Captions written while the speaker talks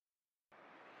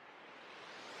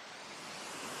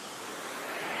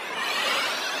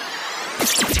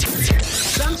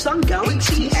Samsung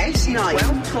Galaxy S9,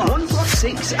 OnePlus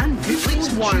 6 and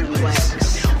Gooplex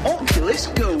Wireless, Oculus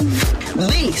Go.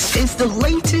 This is the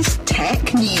latest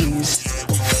tech news.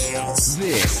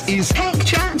 This is Tech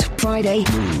Chat Friday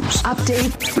News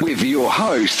Update with your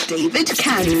host, David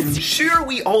Cannon. Sure,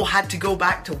 we all had to go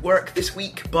back to work this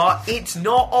week, but it's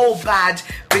not all bad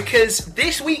because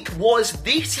this week was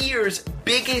this year's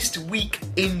biggest week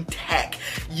in tech.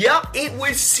 Yup, it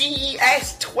was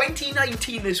CES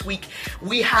 2019 this week.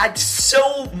 We had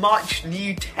so much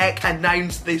new tech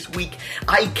announced this week.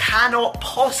 I cannot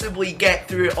possibly get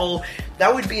through it all.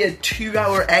 That would be a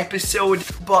 2-hour episode,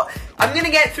 but I'm going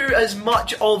to get through as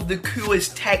much of the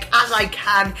coolest tech as I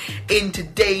can in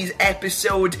today's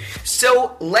episode.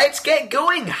 So let's get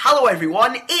going. Hello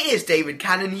everyone, it is David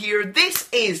Cannon here. This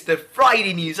is the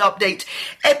Friday News Update,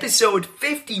 episode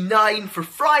 59 for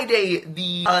Friday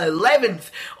the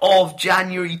 11th of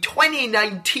January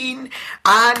 2019.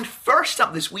 And first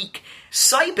up this week,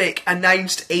 Cybic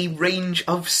announced a range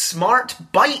of smart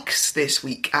bikes this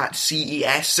week at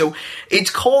CES. So it's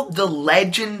called the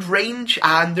Legend range,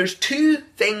 and there's two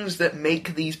things that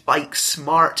make these bikes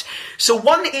smart. So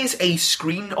one is a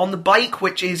screen on the bike,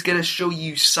 which is going to show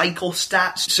you cycle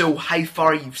stats, so how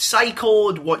far you've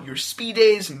cycled, what your speed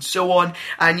is, and so on.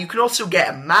 And you can also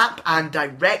get a map and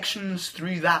directions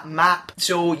through that map,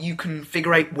 so you can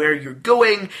figure out where you're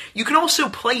going. You can also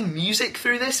play music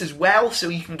through this as well, so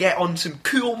you can get on some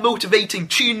cool motivating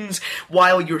tunes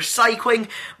while you're cycling.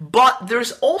 But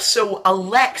there's also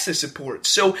Alexa support,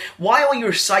 so while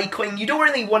you're cycling you don't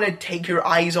really want to take your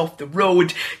eyes off the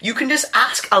road. You can just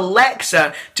ask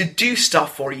Alexa to do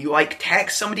stuff for you, like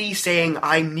text somebody saying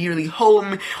I'm nearly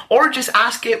home, or just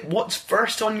ask it what's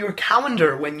first on your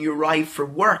calendar when you arrive for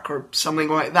work or something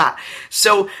like that.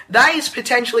 So that is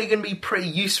potentially going to be pretty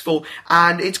useful,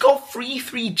 and it's got free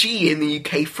 3G in the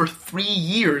UK for 3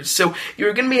 years, so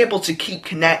you're going to be able to keep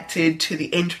connected to the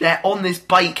internet on this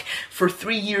bike for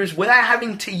 3 years without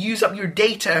having to use up your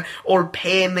data or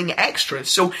pay anything extra.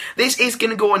 So this is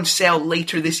going to go on sale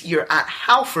later this year at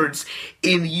Halfords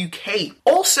in the UK.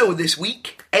 Also this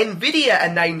week, Nvidia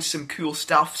announced some cool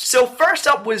stuff. So first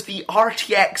up was the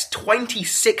RTX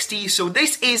 2060. So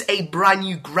this is a brand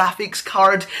new graphics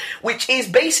card, which is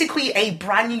basically a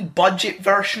brand new budget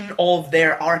version of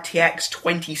their RTX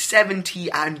 2070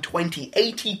 and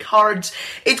 2080 cards.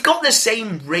 It's got the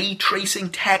same ray tracing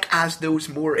tech as those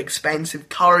more expensive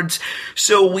cards,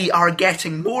 so we are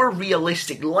getting more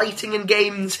realistic lighting in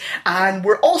games, and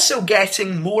we're also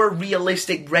getting more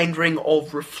realistic rendering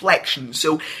of reflections.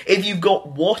 So if you've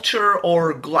got water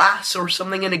or glass or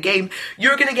something in a game,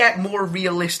 you're going to get more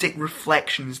realistic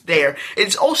reflections there.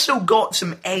 It's also got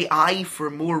some AI for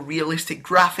more realistic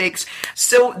graphics,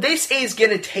 so this is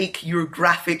going to take your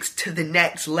graphics to the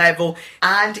next level,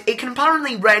 and it can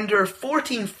apparently render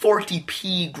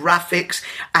 1440p graphics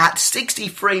at 60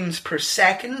 frames per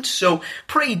second, so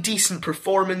pretty decent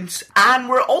performance. And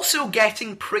we're also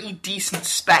getting pretty decent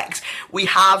specs. We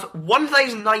have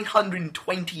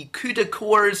 1920 CUDA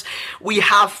cores, we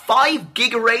have 5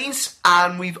 gig arrays,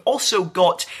 and we've also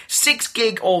got 6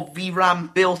 gig of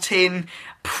VRAM built in.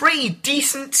 Pretty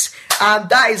decent, and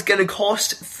that is going to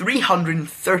cost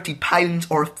 £330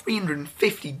 or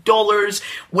 $350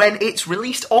 when it's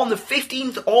released on the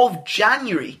 15th of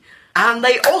January. And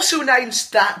they also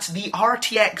announced that the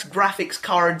RTX graphics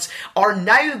cards are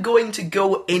now going to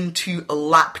go into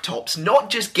laptops, not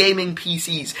just gaming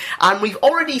PCs. And we've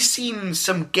already seen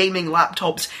some gaming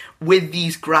laptops with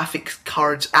these graphics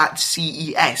cards at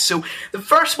CES. So the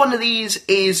first one of these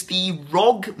is the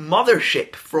ROG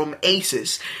Mothership from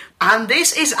Asus. And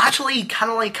this is actually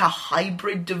kind of like a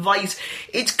hybrid device.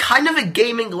 It's kind of a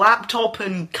gaming laptop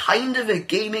and kind of a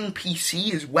gaming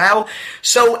PC as well.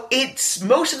 So it's,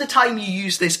 most of the time you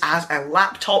use this as a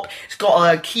laptop. It's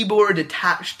got a keyboard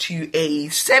attached to a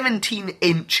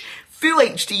 17-inch Full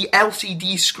HD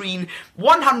LCD screen,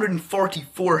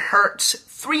 144 Hz,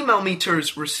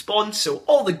 3mm response, so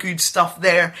all the good stuff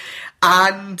there.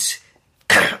 And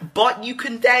but you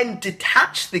can then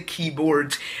detach the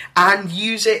keyboard and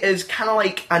use it as kind of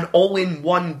like an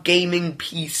all-in-one gaming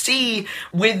PC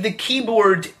with the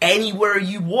keyboard anywhere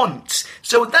you want.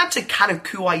 So that's a kind of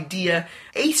cool idea.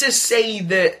 Asus say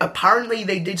that apparently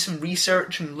they did some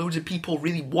research and loads of people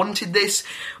really wanted this,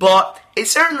 but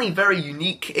it's certainly very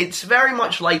unique. It's very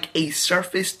much like a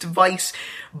Surface device,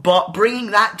 but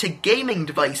bringing that to gaming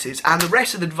devices, and the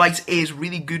rest of the device is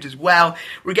really good as well.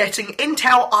 We're getting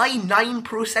Intel i9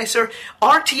 processor,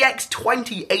 RTX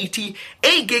 2080,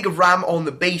 8GB of RAM on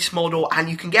the base model, and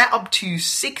you can get up to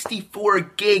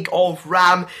 64GB of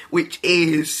RAM, which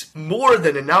is more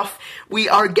than enough. We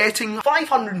are getting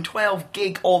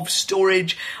 512GB of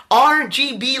storage,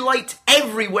 RGB lights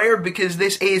everywhere because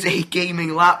this is a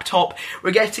gaming laptop.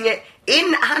 We're getting it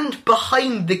in and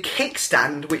behind the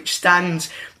kickstand, which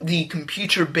stands the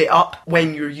computer bit up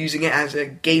when you're using it as a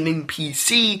gaming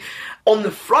PC, on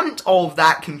the front of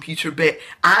that computer bit,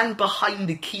 and behind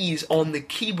the keys on the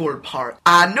keyboard part.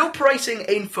 No pricing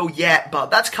info yet,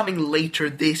 but that's coming later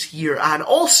this year. And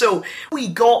also, we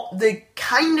got the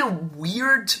kind of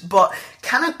weird, but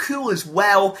kind of cool as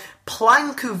well,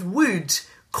 plank of wood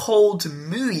called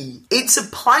MUI. It's a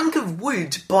plank of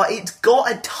wood, but it's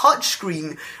got a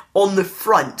touchscreen on the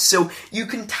front, so you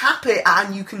can tap it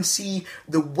and you can see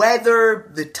the weather,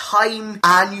 the time,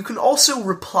 and you can also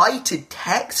reply to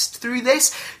text through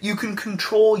this. You can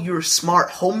control your smart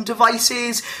home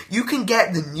devices, you can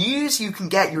get the news, you can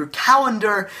get your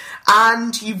calendar,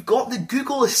 and you've got the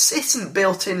Google Assistant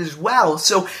built in as well,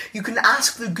 so you can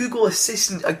ask the Google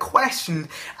Assistant a question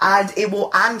and it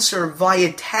will answer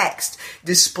via text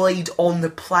displayed on the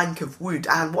plank of wood.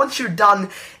 And once you're done,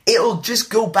 it'll just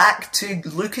go back to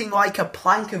looking like a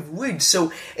plank of wood,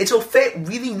 so it'll fit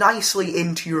really nicely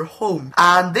into your home.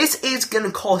 And this is going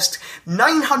to cost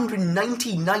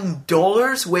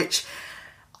 $999, which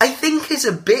I think is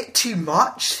a bit too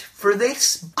much for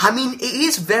this. I mean, it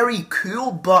is very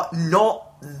cool, but not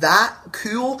that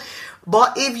cool.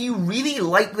 But if you really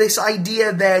like this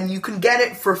idea, then you can get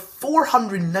it for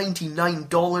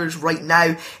 $499 right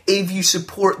now if you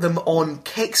support them on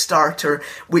Kickstarter,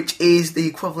 which is the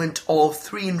equivalent of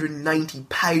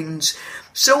 £390.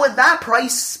 So at that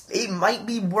price, it might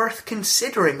be worth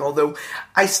considering, although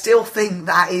I still think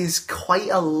that is quite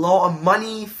a lot of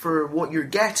money for what you're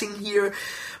getting here.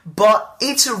 But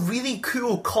it's a really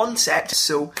cool concept,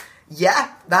 so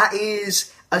yeah, that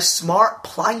is a smart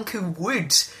plank of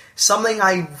wood. Something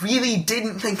I really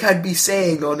didn't think I'd be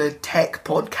saying on a tech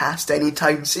podcast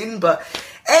anytime soon, but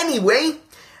anyway,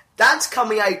 that's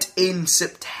coming out in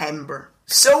September.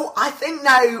 So I think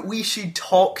now we should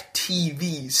talk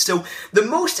TVs. So the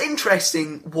most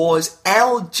interesting was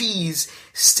LG's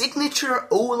signature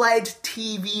OLED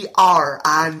TV R,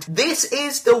 and this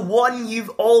is the one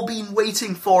you've all been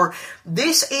waiting for.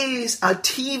 This is a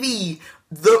TV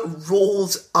that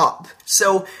rolls up.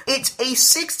 So it's a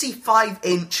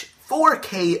 65-inch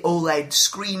 4K OLED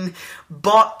screen,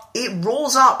 but it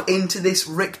rolls up into this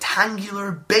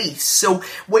rectangular base. So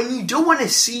when you don't want to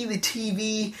see the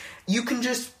TV, you can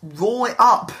just roll it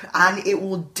up and it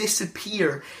will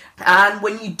disappear. And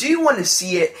when you do want to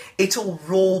see it, it'll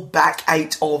roll back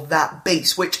out of that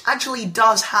base, which actually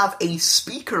does have a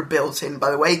speaker built in,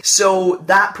 by the way. So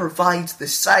that provides the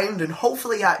sound, and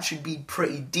hopefully that should be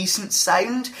pretty decent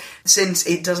sound, since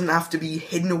it doesn't have to be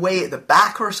hidden away at the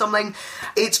back or something.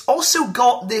 It's also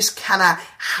got this kind of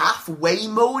halfway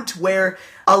mode where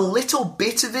a little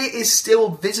bit of it is still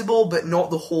visible, but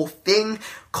not the whole thing,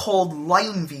 called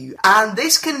Line View. And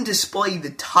this can display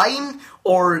the time,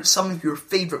 or some of your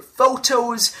favourite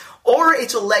photos, or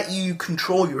it'll let you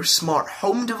control your smart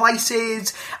home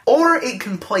devices, or it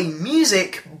can play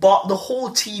music, but the whole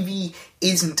TV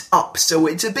isn't up, so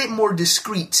it's a bit more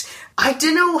discreet. I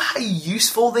don't know how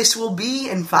useful this will be.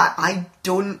 In fact, I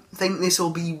don't think this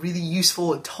will be really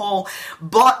useful at all,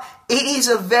 but it is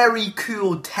a very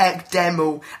cool tech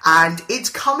demo, and it's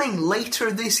coming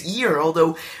later this year,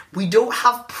 although we don't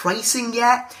have pricing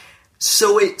yet,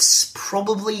 so it's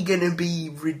probably going to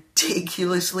be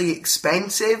ridiculously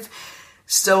expensive.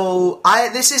 So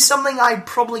this is something I'd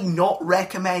probably not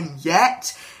recommend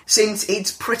yet, since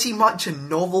it's pretty much a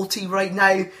novelty right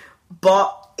now,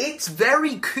 but it's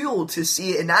very cool to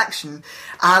see it in action.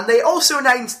 And they also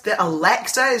announced that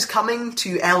Alexa is coming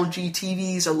to LG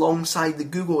TVs alongside the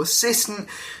Google Assistant,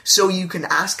 so you can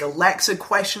ask Alexa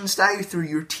questions now through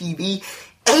your TV.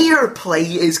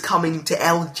 AirPlay is coming to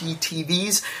LG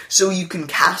TVs, so you can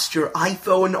cast your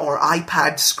iPhone or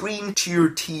iPad screen to your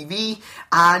TV.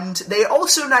 And they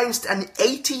also announced an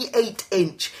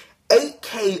 88-inch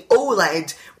 8K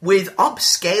OLED with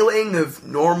upscaling of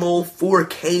normal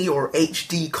 4K or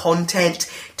HD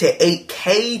content to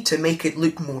 8K to make it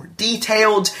look more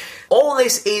detailed. All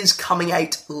this is coming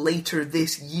out later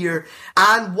this year.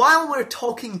 And while we're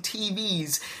talking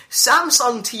TVs,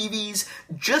 Samsung TVs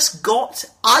just got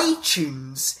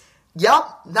iTunes.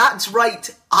 Yup, that's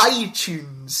right,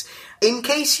 iTunes. In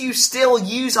case you still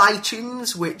use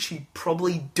iTunes, which you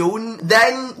probably don't,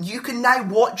 then you can now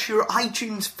watch your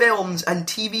iTunes films and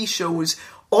TV shows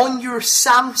on your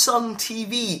Samsung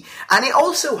TV. And it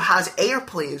also has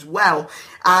AirPlay as well.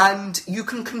 And you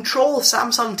can control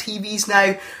Samsung TVs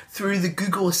now through the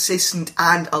Google Assistant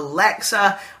and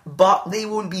Alexa, but they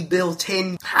won't be built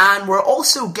in. And we're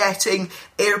also getting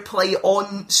AirPlay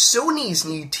on Sony's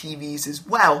new TVs as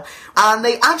well. And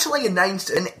they actually announced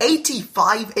an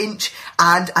 85-inch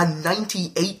and a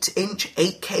 98-inch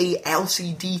 8K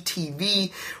LCD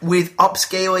TV with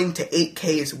upscaling to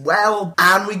 8K as well.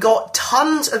 And we got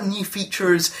tons of new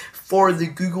features for the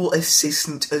Google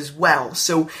Assistant as well.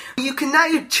 So you can now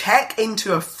check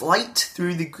into a flight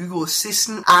through the Google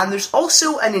Assistant, and there's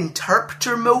also an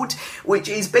interpreter mode, which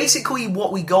is basically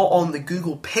what we got on the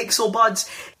Google Pixel Buds.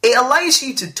 It allows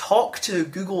you to talk to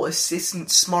Google Assistant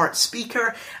smart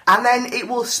speaker, and then it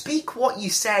will speak what you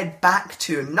said back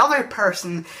to another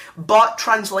person, but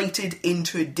translated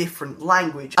into a different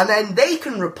language. And then they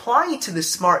can reply to the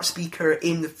smart speaker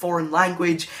in the foreign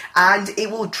language, and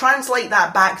it will translate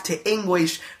that back to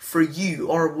English for you,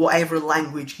 or whatever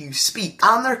language you speak.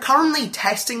 And they're currently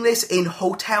testing this in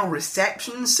hotel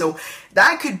receptions, so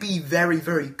that could be very,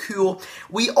 very cool.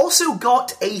 We also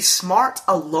got a smart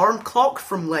alarm clock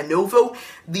from Lenovo.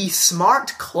 The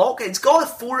smart clock, it's got a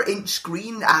 4-inch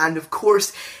screen, and of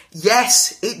course,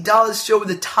 yes, it does show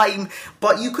the time,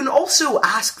 but you can also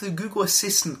ask the Google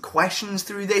Assistant questions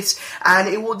through this, and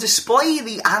it will display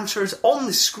the answers on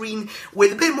the screen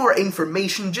with a bit more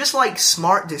information, just like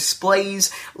smart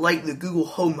displays, like the Google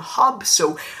Home Hub,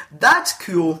 so that's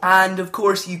cool. And of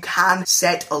course, you can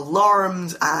set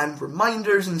alarms and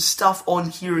reminders and stuff on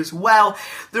here as well.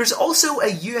 There's also a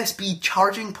USB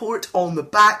charging port on the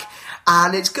back,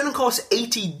 and it's going to cost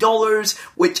 $80,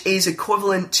 which is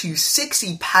equivalent to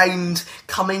 £60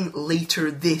 coming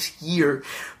later this year.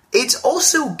 It's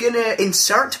also gonna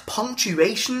insert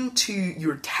punctuation to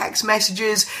your text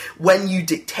messages when you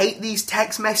dictate these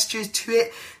text messages to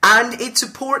it, and it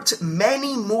supports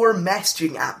many more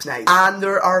messaging apps now. And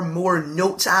there are more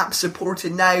notes apps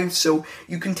supported now, so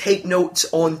you can take notes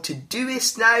on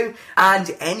Todoist now, and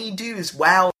AnyDo as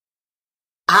well.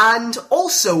 And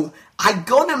also, I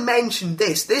gotta mention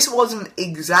this. This wasn't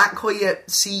exactly at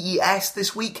CES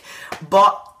this week,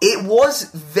 but it was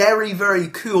very, very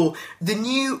cool. The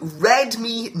new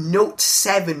Redmi Note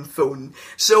 7 phone.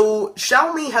 So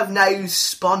Xiaomi have now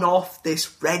spun off this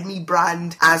Redmi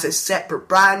brand as a separate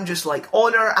brand, just like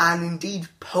Honor and indeed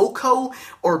Poco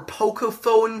or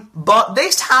Pocophone. But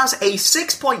this has a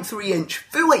 6.3-inch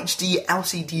Full HD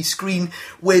LCD screen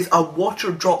with a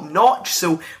water drop notch,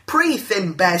 so pretty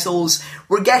thin bezels.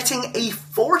 We're getting a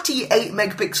 48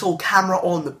 megapixel camera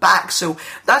on the back, so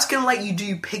that's going to let you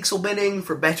do pixel binning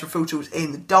for better photos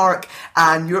in the dark,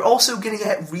 and you're also going to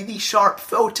get really sharp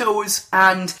photos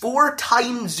and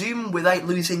 4x zoom without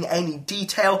losing any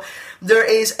detail. There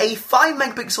is a 5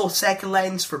 megapixel second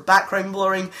lens for background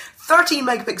blurring, 13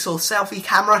 megapixel selfie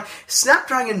camera,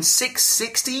 Snapdragon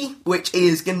 660, which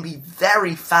is going to be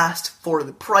very fast for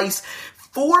the price,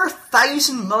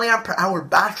 4,000 mAh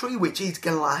battery, which is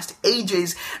going to last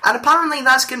ages, and apparently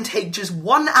that's going to take just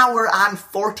 1 hour and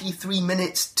 43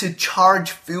 minutes to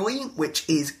charge fully, which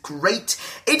is great.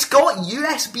 It's got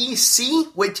USB-C,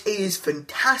 which is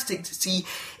fantastic to see.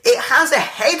 It has a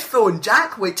headphone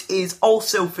jack, which is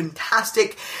also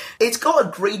fantastic. It's got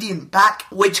a gradient back,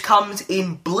 which comes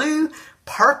in blue,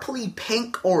 purpley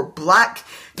pink or black.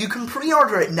 You can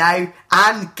pre-order it now,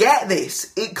 and get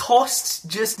this, it costs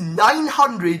just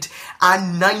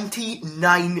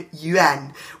 999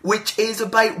 yuan, which is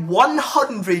about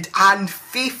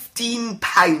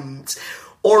 £115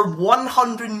 or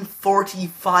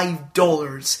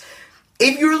 $145.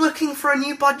 If you're looking for a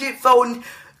new budget phone,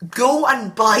 go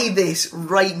and buy this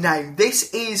right now.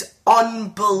 This is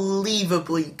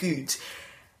unbelievably good.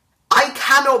 I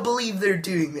cannot believe they're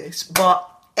doing this, but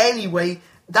anyway,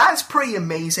 that's pretty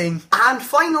amazing. And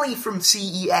finally from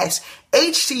CES,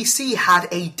 HTC had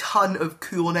a ton of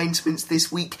cool announcements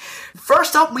this week.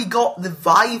 First up, we got the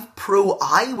Vive Pro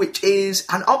Eye, which is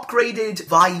an upgraded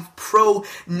Vive Pro,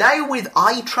 now with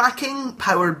eye tracking,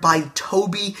 powered by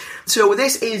Tobii. So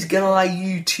this is going to allow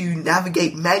you to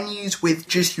navigate menus with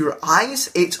just your eyes.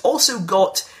 It's also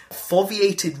got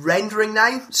foveated rendering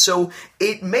now, so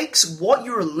it makes what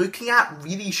you're looking at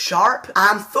really sharp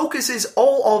and focuses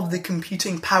all of the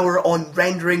computing power on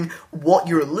rendering what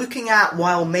you're looking at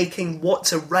while making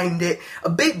what's around it a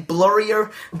bit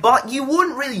blurrier, but you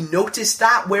won't really notice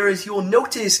that, whereas you'll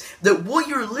notice that what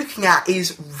you're looking at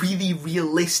is really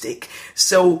realistic.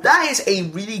 So that is a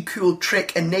really cool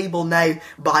trick enabled now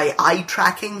by eye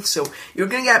tracking, so you're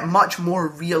going to get much more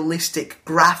realistic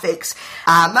graphics,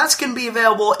 and that's going to be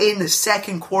available in the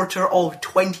second quarter of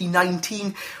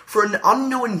 2019 for an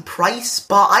unknown price,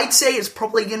 but I'd say it's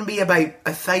probably going to be about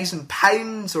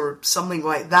 £1,000 or something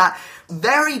like that.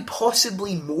 Very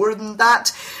possibly more than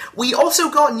that. We also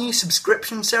got a new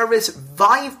subscription service,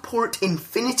 Viveport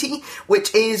Infinity,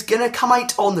 which is going to come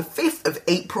out on the 5th of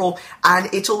April,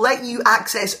 and it'll let you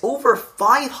access over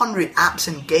 500 apps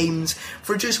and games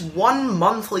for just one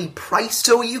monthly price,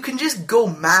 so you can just go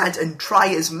mad and try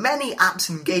as many apps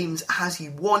and games as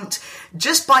you want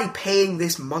just by paying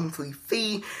this monthly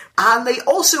fee. And they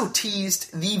also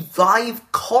teased the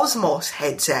Vive Cosmos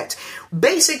headset,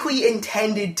 basically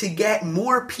intended to get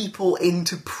more people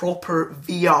into proper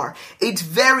VR. It's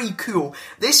very cool.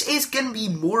 This is going to be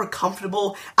more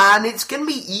comfortable and it's going to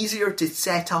be easier to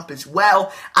set up as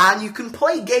well, and you can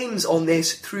play games on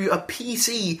this through a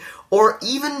PC or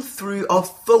even through a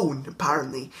phone,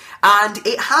 apparently. And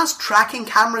it has tracking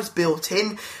cameras built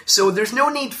in, so there's no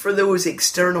need for those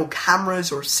external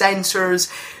cameras or sensors.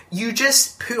 You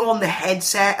just put on the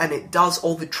headset and it does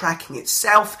all the tracking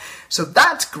itself, so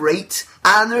that's great.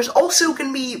 And there's also going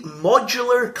to be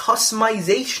modular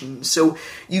customization, so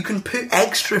you can put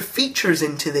extra features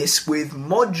into this with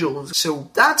modules, so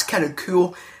that's kind of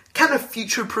cool. Kind of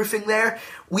future-proofing there.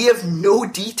 We have no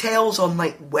details on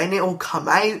when it'll come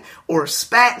out, or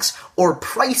specs, or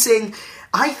pricing.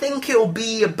 I think it'll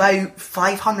be about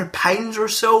 £500 or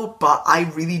so, but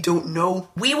I really don't know.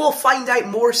 We will find out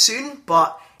more soon,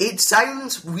 but it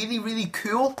sounds really, really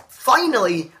cool.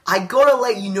 Finally, I gotta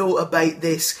let you know about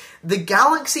this. The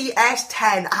Galaxy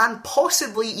S10 and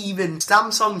possibly even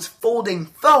Samsung's folding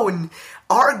phone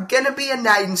are gonna be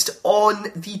announced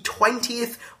on the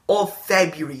 20th of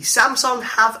February. Samsung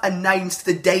have announced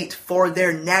the date for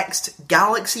their next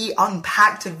Galaxy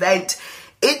Unpacked event.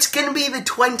 It's going to be the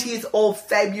 20th of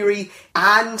February,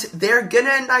 and they're going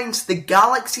to announce the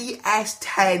Galaxy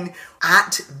S10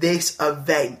 at this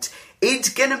event. It's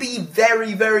going to be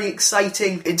very, very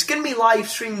exciting. It's going to be live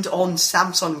streamed on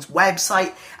Samsung's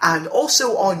website and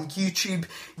also on YouTube.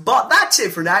 But that's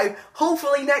it for now.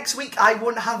 Hopefully next week I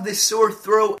won't have this sore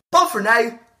throat. But for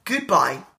now, goodbye.